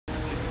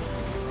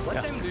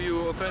time do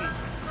you open?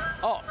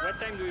 Oh, What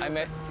time do you? I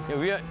mean,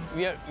 we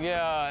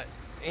are.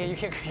 You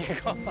can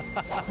go.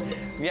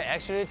 We are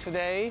actually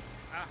today.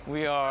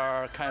 We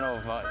are kind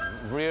of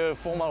real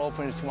formal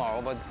opening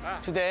tomorrow, but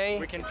today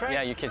we can try.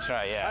 Yeah, you can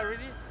try. Yeah. Ah,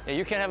 really? Yeah,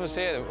 you can have a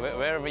say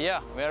wherever. Yeah,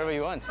 wherever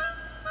you want.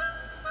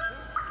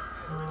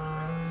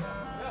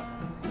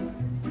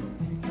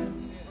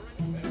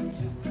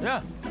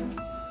 Yeah.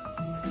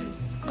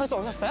 벌써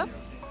오셨어요?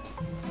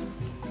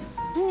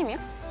 형님이요?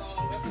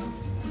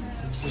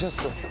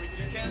 오셨어.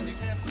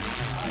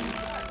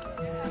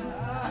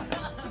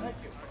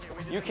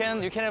 You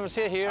can have a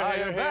seat here,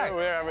 you're back.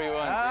 wherever you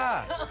want.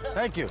 Ah,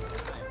 thank you.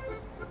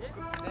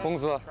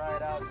 봉수아.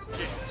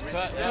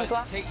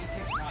 봉수아?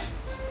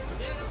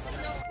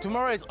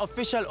 Tomorrow is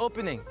official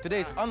opening.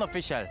 Today is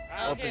unofficial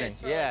opening. it's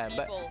for Yeah,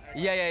 but people.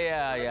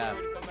 yeah.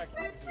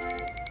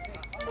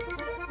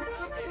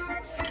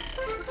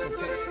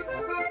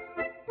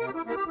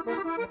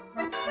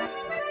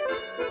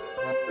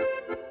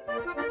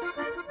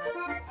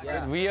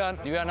 We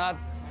are not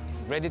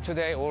ready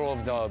today. All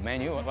of the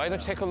menu. Why don't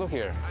you take a look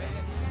here?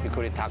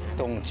 because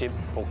닭똥집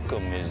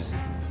볶음 is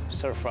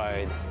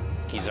stir-fried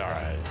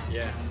gizzard.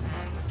 Yeah.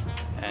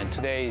 And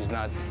today is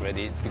not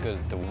ready because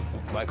the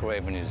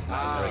microwave is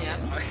not working.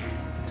 Yeah.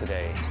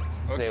 Today.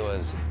 Today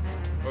was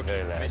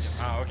very less.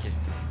 Okay.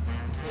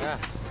 Yeah.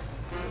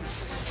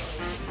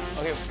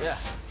 Okay, yeah.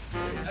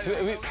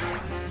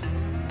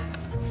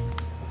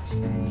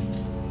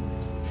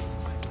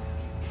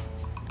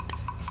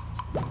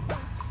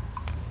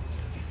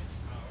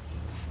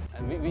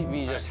 And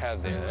we just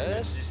had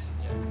this.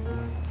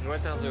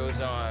 What are those?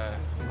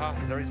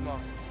 There is more.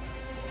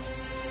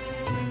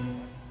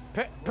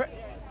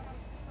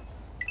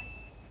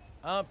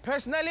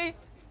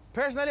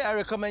 Personally, I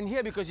recommend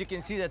here because you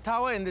can see the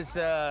tower and this.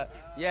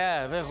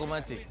 Yeah, very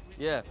romantic.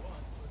 Yeah.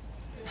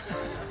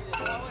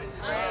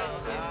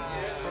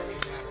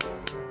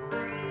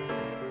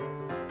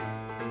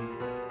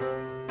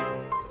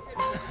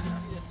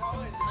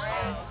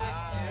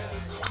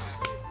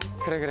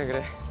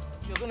 그래.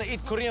 You're gonna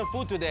eat Korean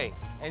food today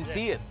and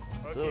see it.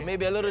 So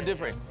maybe a little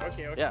different.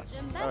 Okay. Yeah.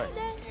 All right.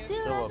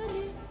 You're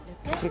welcome.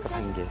 Africa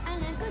반개.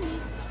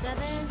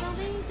 J'avais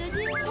envie de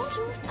dire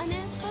bonjour à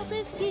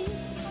n'importe qui.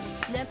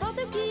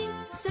 N'importe qui,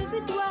 ce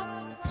fut toi.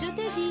 Je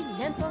te dis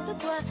n'importe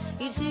quoi.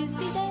 Il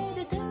suffisait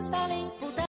de te parler pour